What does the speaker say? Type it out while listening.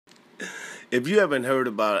If you haven't heard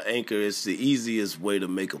about Anchor, it's the easiest way to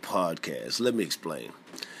make a podcast. Let me explain.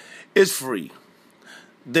 It's free.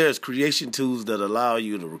 There's creation tools that allow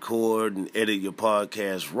you to record and edit your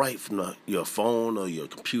podcast right from your phone or your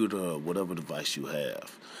computer or whatever device you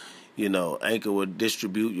have. You know, Anchor will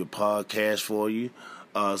distribute your podcast for you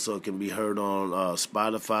so it can be heard on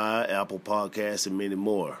Spotify, Apple Podcasts, and many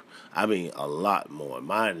more. I mean, a lot more.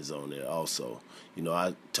 Mine is on there also. You know,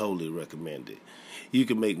 I totally recommend it. You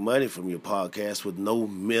can make money from your podcast with no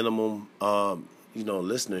minimum,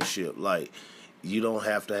 listenership. Like, you don't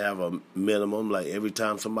have to have a minimum. Like, every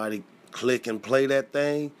time somebody click and play that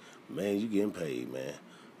thing, man, you getting paid, man.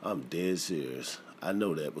 I'm dead serious. I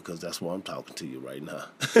know that because that's why I'm talking to you right now.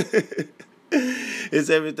 It's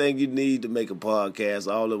everything you need to make a podcast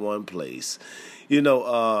all in one place. You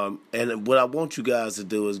know, and what I want you guys to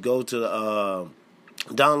do is go to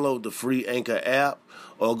download the free Anchor app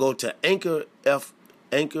or go to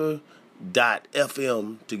anchor.fm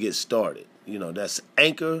to get started. You know, that's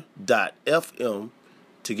anchor.fm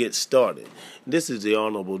to get started. This is the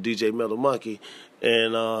Honorable DJ Metal Monkey,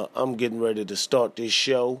 and I'm getting ready to start this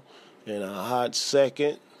show in a hot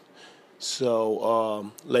second.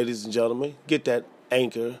 So, ladies and gentlemen, get that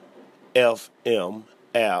Anchor FM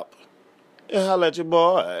app and holla at your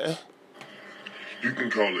boy. You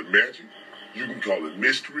can call it magic, you can call it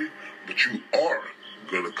mystery, but you are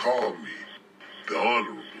going to call me the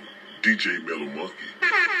Honorable DJ Metal Monkey.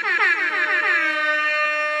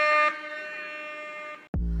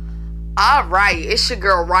 Alright, it's your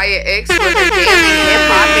girl RIAH with the daily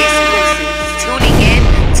hip-hop exclusives. Tuning in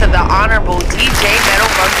to the Honorable DJ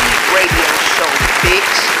Metal Monkey radio show,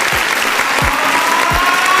 bitch.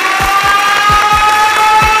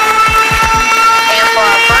 And for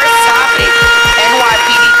our first topic,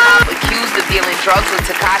 NYPD cop accused of dealing drugs with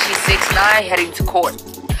Tekashi 6ix9ine heading to court.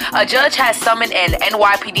 A judge has summoned an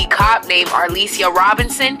NYPD cop named RIAH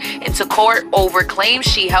Robinson into court over claims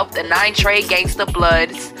she helped the 9 Trey Gangsta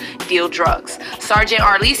Bloods deal drugs. Sergeant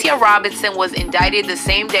RIAH Robinson was indicted the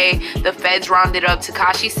same day the feds rounded up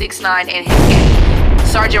Tekashi 6ix9ine and his gang.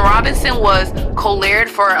 Sergeant Robinson was collared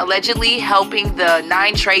for allegedly helping the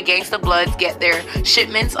 9 Trey Gangsta Bloods get their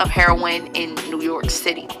shipments of heroin in New York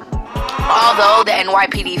City. Although the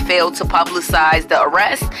NYPD failed to publicize the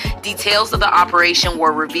arrest, details of the operation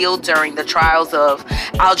were revealed during the trials of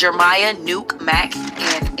Aljermiah Nuke Mack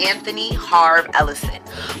and Anthony Harv Ellison.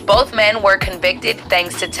 Both men were convicted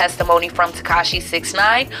thanks to testimony from Tekashi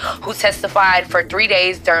 6ix9ine, who testified for 3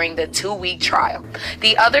 days during the 2-week trial.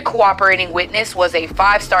 The other cooperating witness was a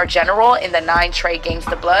 5-star general in the 9 Trey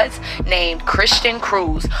Gangsta Bloods named Christian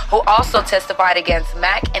Cruz, who also testified against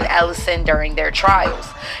Mack and Ellison during their trials.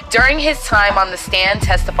 During his time on the stand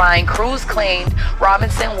testifying, Cruz claimed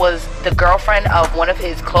Robinson was the girlfriend of one of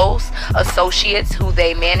his close associates who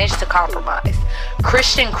they managed to compromise.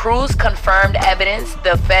 Christian Cruz confirmed evidence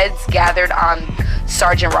the feds gathered on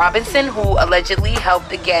Sergeant Robinson, who allegedly helped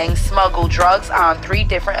the gang smuggle drugs on 3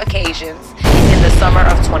 different occasions in the summer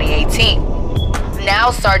of 2018.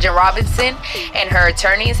 Now, Sergeant Robinson and her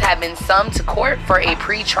attorneys have been summoned to court for a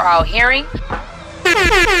pre-trial hearing.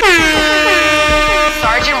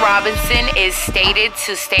 Sergeant Robinson is stated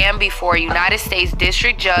to stand before United States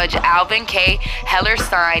District Judge Alvin K.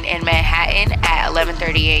 Hellerstein in Manhattan at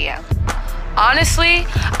 11:30 a.m. Honestly,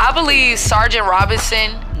 I believe Sergeant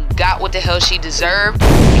Robinson got what the hell she deserved,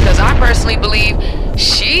 because I personally believe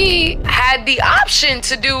she had the option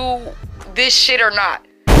to do this shit or not.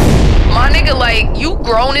 My nigga, like, you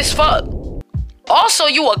grown as fuck. Also,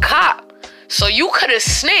 you a cop, so you could have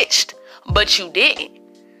snitched, but you didn't.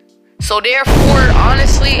 So therefore,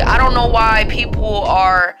 honestly, I don't know why people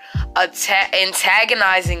are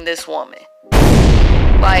antagonizing this woman.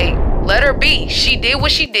 Like, let her be. She did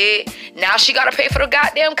what she did. Now she gotta pay for the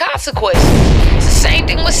goddamn consequences. It's the same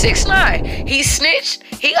thing with 6ix9ine. He snitched.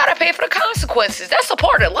 He gotta pay for the consequences. That's a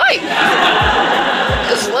part of life.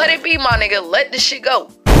 Just let it be, my nigga. Let the shit go.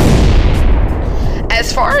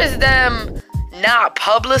 As far as them not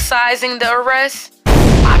publicizing the arrest,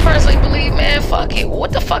 I personally believe, man, fuck it.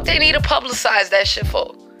 What the fuck they need to publicize that shit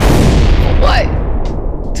for? For what?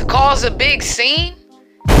 To cause a big scene?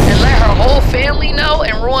 And let her whole family know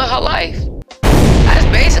and ruin her life? That's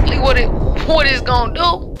basically what it's gonna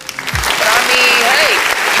do. But I mean, hey,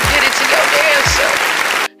 you did it to your damn self.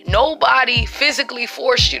 Nobody physically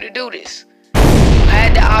forced you to do this. You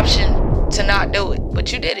had the option to not do it,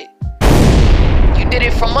 but you did it. You did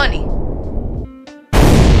it for money.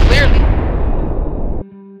 Clearly.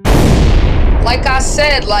 Like I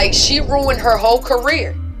said, like, she ruined her whole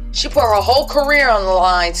career. She put her whole career on the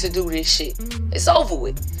line to do this shit. It's over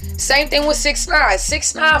with. Same thing with 6ix9ine.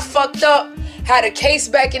 6ix9ine fucked up, had a case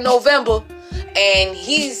back in November, and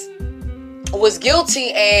was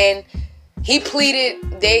guilty, and he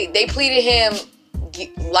pleaded. They pleaded him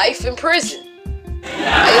life in prison.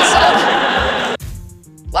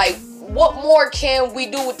 Like, what more can we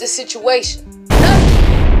do with the situation?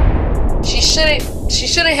 Nothing. She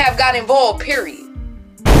shouldn't have got involved, period.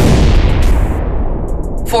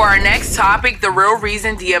 For our next topic, the real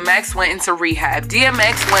reason DMX went into rehab.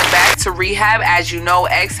 DMX went back to rehab. As you know,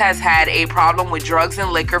 X has had a problem with drugs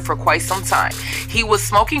and liquor for quite some time. He was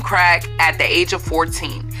smoking crack at the age of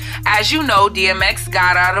 14. As you know, DMX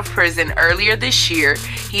got out of prison earlier this year.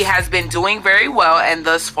 He has been doing very well and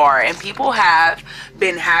thus far, and people have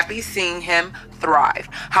been happy seeing him thrive.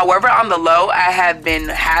 However, on the low, I have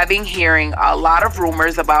been hearing a lot of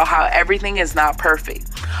rumors about how everything is not perfect.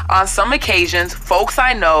 On some occasions, folks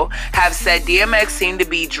I know have said DMX seemed to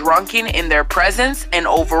be drunken in their presence and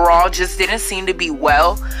overall just didn't seem to be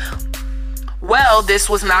well. Well, this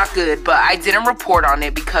was not good, but I didn't report on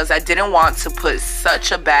it because I didn't want to put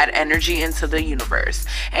such a bad energy into the universe.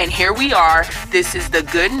 And here we are. This is the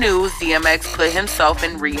good news. DMX put himself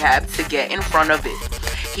in rehab to get in front of it.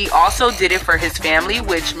 He also did it for his family,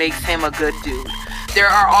 which makes him a good dude. There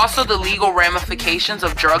are also the legal ramifications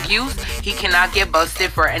of drug use. He cannot get busted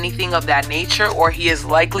for anything of that nature, or he is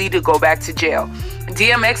likely to go back to jail.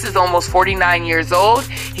 DMX is almost 49 years old.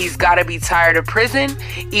 He's got to be tired of prison,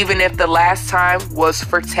 even if the last time was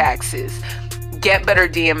for taxes. Get better,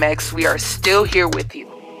 DMX. We are still here with you.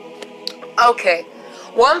 Okay,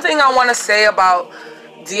 one thing I want to say about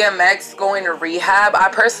DMX going to rehab, I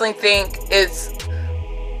personally think it's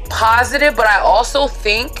positive, but I also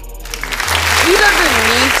think he doesn't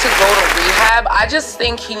need to go to rehab. I just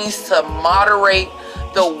think he needs to moderate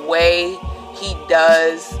the way he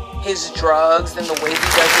does his drugs and the way he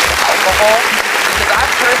does his alcohol, because I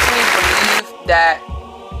personally believe that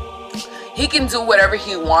he can do whatever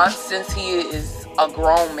he wants since he is a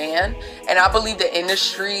grown man, and I believe the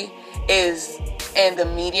industry and the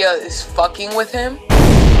media is fucking with him.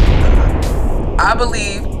 I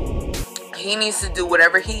believe he needs to do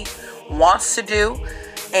whatever he wants to do,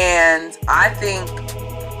 and I think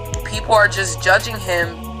people are just judging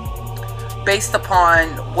him based upon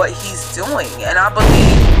what he's doing, and I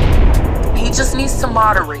believe he just needs to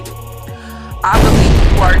moderate it. I believe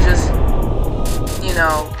people are just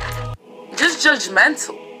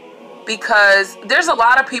judgmental, because there's a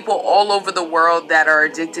lot of people all over the world that are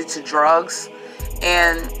addicted to drugs,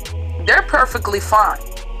 and they're perfectly fine.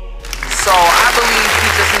 So I believe he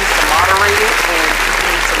just needs to moderate it, and he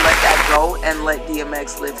needs to let that go and let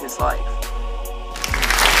DMX live his life.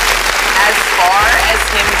 As far as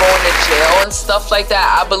him going to jail and stuff like that,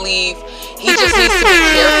 I believe he just needs to be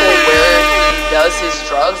careful where he does his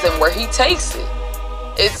drugs and where he takes it.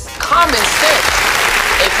 It's common sense.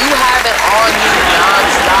 If you have it on you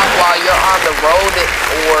non-stop while you're on the road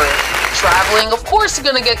or traveling, of course you're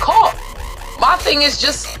gonna get caught. My thing is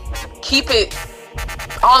just keep it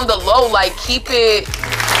on the low, like keep it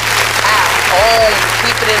at home,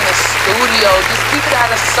 keep it in the studio, just keep it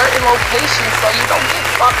at a certain location so you don't get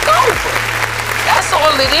fucked over. That's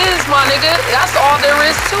all it is, my nigga. That's all there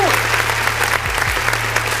is to it.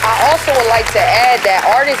 I also would like to add that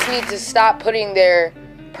artists need to stop putting their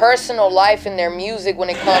personal life in their music when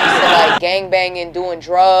it comes to like gangbanging, doing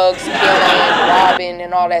drugs, killing, robbing,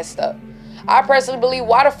 and all that stuff. I personally believe,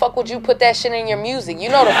 why the fuck would you put that shit in your music? You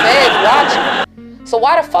know the feds watching. So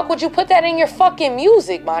why the fuck would you put that in your fucking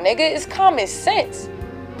music, my nigga? It's common sense.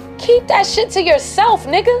 Keep that shit to yourself,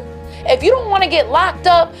 nigga. If you don't want to get locked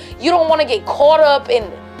up, you don't want to get caught up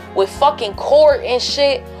with fucking court and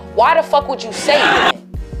shit, why the fuck would you say that?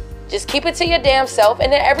 Just keep it to your damn self,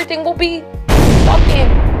 and then everything will be fucking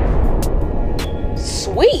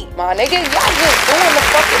sweet, my nigga. Y'all just doing the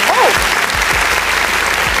fucking most.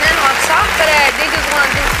 And then on top of that, niggas want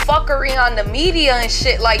to do fuckery on the media and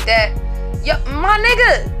shit like that. Yo, my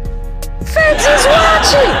nigga, feds is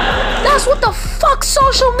watching. That's what the fuck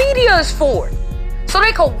social media is for. So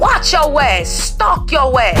they can watch your ass, stalk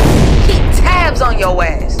your ass, keep tabs on your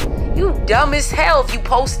ass. You dumb as hell if you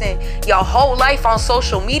posting your whole life on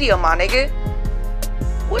social media, my nigga.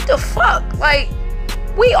 What the fuck? Like,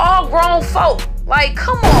 we all grown folk. Like,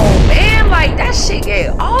 come on, man. Like, that shit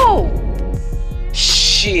get old.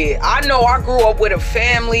 Shit, I know I grew up with a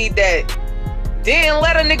family that didn't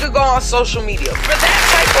let a nigga go on social media for that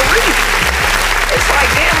type of reason. It's like,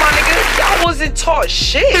 damn, my nigga, y'all wasn't taught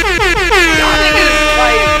shit. Y'all niggas,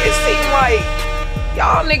 like, it seemed like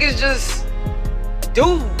y'all niggas just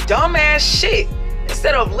do dumbass shit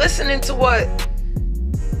instead of listening to what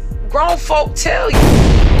grown folk tell you.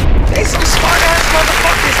 They some smart ass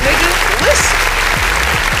motherfuckers, nigga. Listen.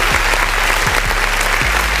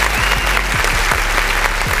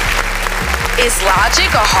 Is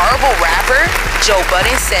Logic a horrible rapper? Joe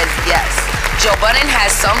Budden says yes. Joe Budden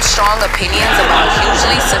has some strong opinions about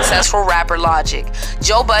hugely successful rapper Logic.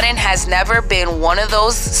 Joe Budden has never been one of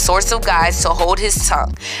those sorts of guys to hold his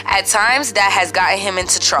tongue. At times, that has gotten him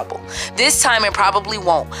into trouble. This time, it probably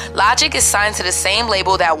won't. Logic is signed to the same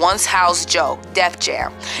label that once housed Joe, Def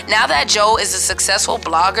Jam. Now that Joe is a successful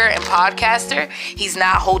blogger and podcaster, he's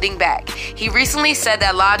not holding back. He recently said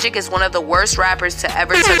that Logic is one of the worst rappers to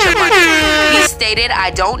ever touch a mic. He stated,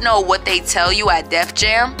 "I don't know what they tell you at Def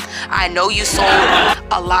Jam. I know you sold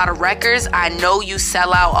a lot of records. I know you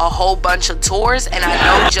sell out a whole bunch of tours, and I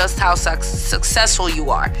know just how successful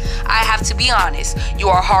you are. I have to be honest, you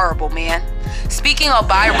are horrible, man." Speaking of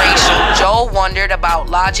biracial, Joe wondered about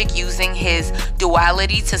Logic using his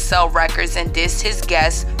duality to sell records and dissed his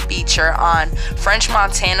guest feature on French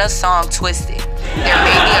Montana's song Twisted. There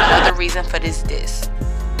may be another reason for this diss.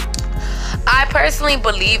 I personally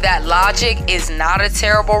believe that Logic is not a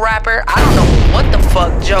terrible rapper. I don't know what the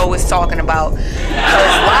fuck Joe is talking about,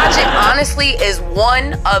 because Logic honestly is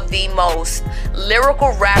one of the most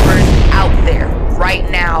lyrical rappers out there right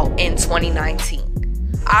now in 2019.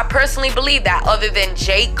 I personally believe that, other than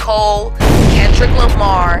J. Cole, Kendrick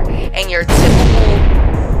Lamar, and your typical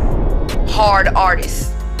hard artists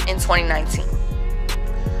in 2019.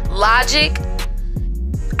 Logic,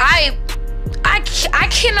 I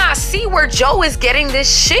cannot see where Joe is getting this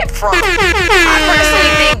shit from. I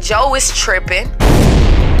personally think Joe is tripping,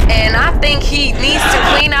 and I think he needs to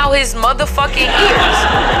clean out his motherfucking ears.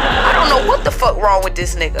 I don't know what the fuck wrong with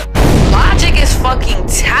this nigga. Logic is fucking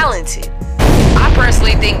talented. I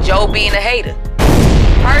personally think Joe being a hater,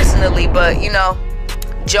 personally, but you know,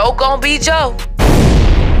 Joe gonna be Joe.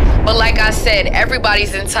 But like I said,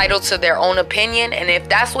 everybody's entitled to their own opinion, and if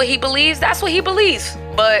that's what he believes, that's what he believes.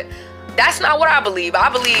 But that's not what I believe. I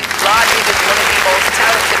believe Logic is one of the most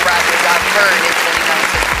talented rappers I've heard in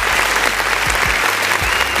 2019.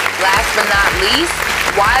 Last but not least,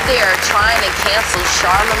 why they are trying to cancel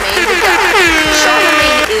Charlamagne the God.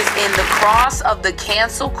 Charlamagne is in the cross of the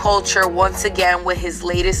cancel culture once again with his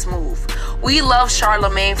latest move. We love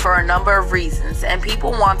Charlamagne for a number of reasons, and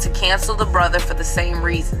people want to cancel the brother for the same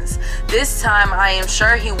reasons. This time, I am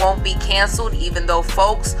sure he won't be canceled, even though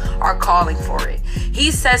folks are calling for it.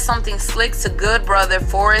 He says something slick to good brother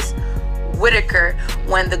Forrest Whitaker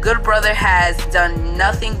when the good brother has done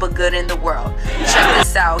nothing but good in the world. Check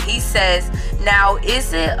this out. He says, "Now,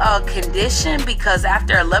 is it a condition? Because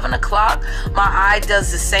after 11 o'clock, my eye does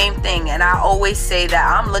the same thing, and I always say that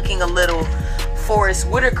I'm looking a little Forrest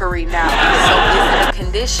Whitaker-y now. So is it a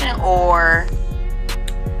condition or..."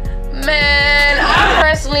 Man, I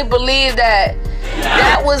personally believe that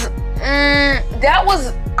was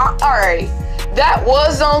alright. That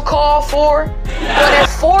was uncalled for. But if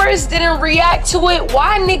Forrest didn't react to it,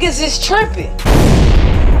 why niggas is tripping?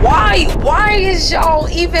 Why is y'all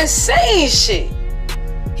even saying shit?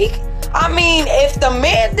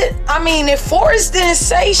 If Forrest didn't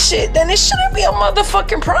say shit, then it shouldn't be a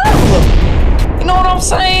motherfucking problem. You know what I'm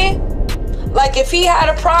saying? Like, if he had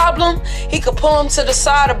a problem, he could pull him to the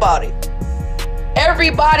side about it.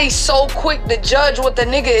 Everybody's so quick to judge what the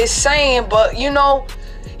nigga is saying, but you know,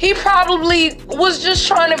 he probably was just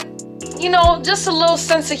trying to, you know, just a little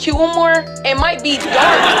sense of humor. It might be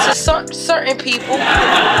dark to certain people,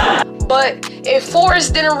 but if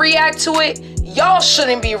Forrest didn't react to it, y'all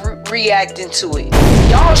shouldn't be reacting to it.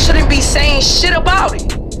 Y'all shouldn't be saying shit about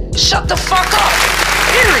it. Shut the fuck up.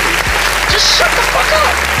 Period. Just shut the fuck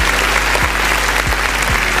up.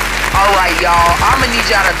 Alright, y'all. I'ma need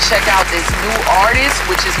y'all to check out this new artist,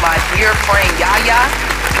 which is my dear friend RIAH.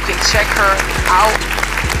 You can check her out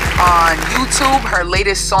on YouTube. Her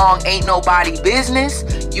latest song, Ain't Nobody Business.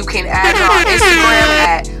 You can add her on Instagram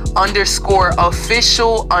at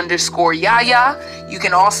 _official_RIAH. You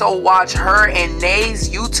can also watch her and Nay's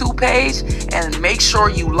YouTube page, and make sure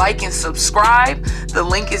you like and subscribe. The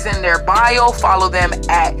link is in their bio. Follow them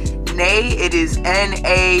at Nay. It is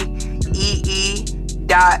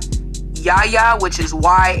NAEE.YAYA, which is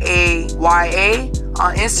YAYA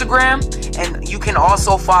on Instagram. And you can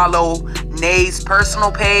also follow Nay's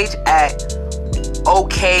personal page at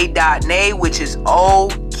OK.Nay, which is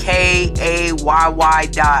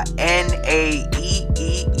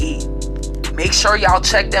OKAYY.NAEEE. Make sure y'all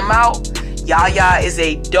check them out. RIAH is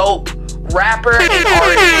a dope rapper and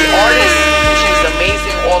artist. She's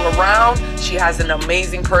amazing all around. She has an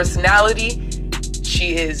amazing personality.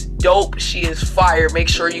 She is dope. She is fire. Make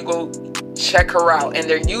sure you go check her out. And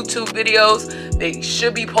their YouTube videos, they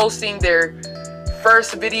should be posting their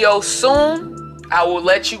first video soon. I will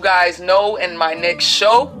let you guys know in my next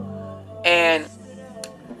show. And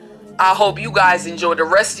I hope you guys enjoy the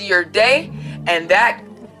rest of your day. And that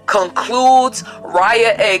concludes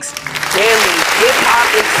RIAH Daily Hip Hop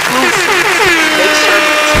Exclusives. Make sure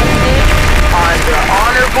to tune in on the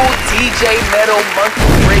Honorable DJ Metal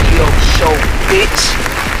Monkey Radio Show, bitch.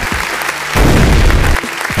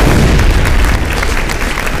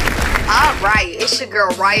 Alright, it's your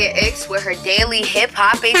girl RIAH with her daily hip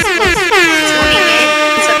hop exclusive. Tuning in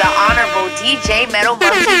to the Honorable DJ Metal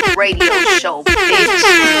Monkey Radio Show,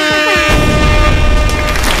 bitch.